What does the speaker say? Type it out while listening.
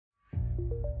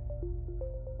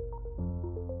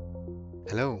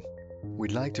Hello,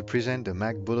 we'd like to present the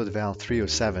Mac Bullet Valve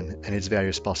 307 and its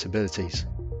various possibilities.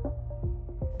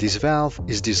 This valve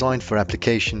is designed for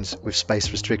applications with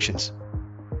space restrictions.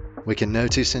 We can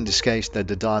notice in this case that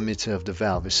the diameter of the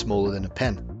valve is smaller than a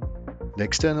pen. The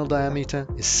external diameter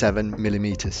is 7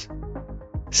 mm.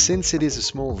 Since it is a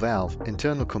small valve,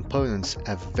 internal components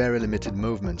have very limited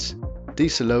movements.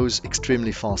 This allows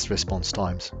extremely fast response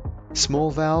times.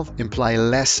 Small valve imply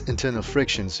less internal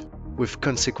frictions with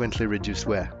consequently reduced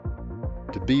wear.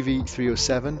 The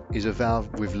BV307 is a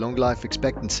valve with long life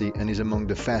expectancy and is among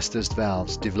the fastest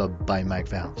valves developed by Mac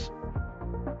Valves.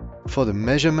 For the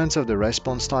measurements of the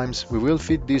response times, we will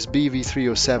fit this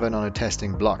BV307 on a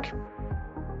testing block.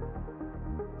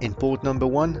 In port number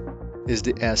 1 is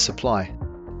the air supply.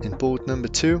 In port number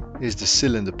 2 is the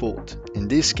cylinder port. In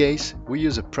this case, we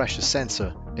use a pressure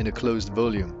sensor in a closed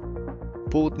volume.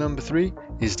 Port number 3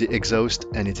 is the exhaust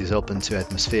and it is open to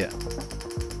atmosphere.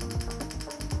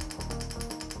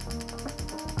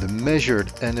 The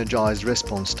measured energized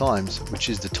response times, which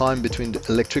is the time between the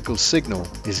electrical signal,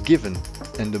 is given,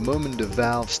 and the moment the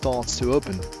valve starts to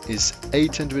open is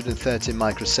 830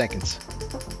 microseconds.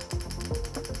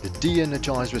 The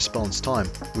de-energized response time,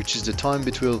 which is the time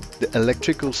between the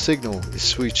electrical signal is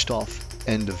switched off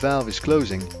and the valve is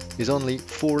closing, is only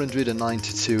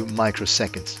 492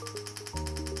 microseconds.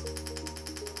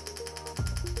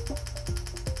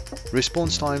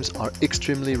 Response times are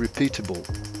extremely repeatable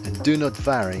and do not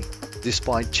vary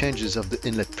despite changes of the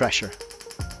inlet pressure.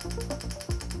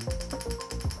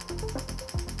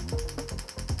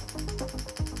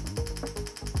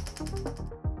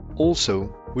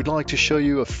 Also, we'd like to show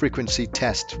you a frequency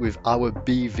test with our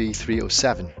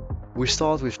BV307. We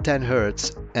start with 10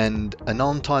 Hz and an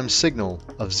on-time signal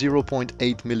of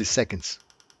 0.8 milliseconds.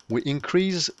 We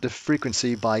increase the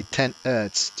frequency by 10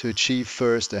 Hz to achieve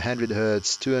first 100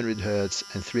 Hz, 200 Hz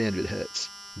and 300 Hz.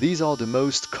 These are the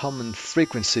most common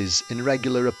frequencies in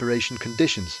regular operation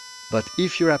conditions, but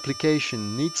if your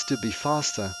application needs to be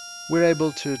faster, we're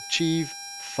able to achieve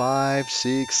 5,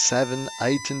 6, 7,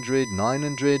 800,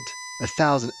 900,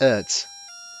 1000 Hz.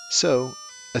 So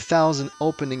 1000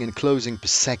 opening and closing per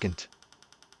second.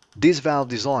 This valve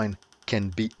design can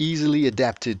be easily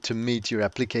adapted to meet your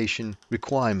application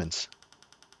requirements.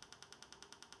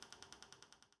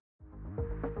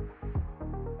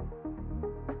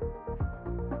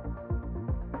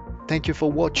 Thank you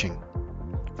for watching.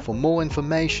 For more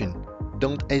information,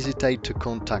 don't hesitate to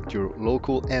contact your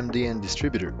local MDN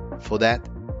distributor. For that,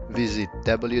 visit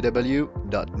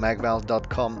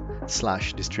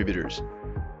www.macvalve.com/distributors.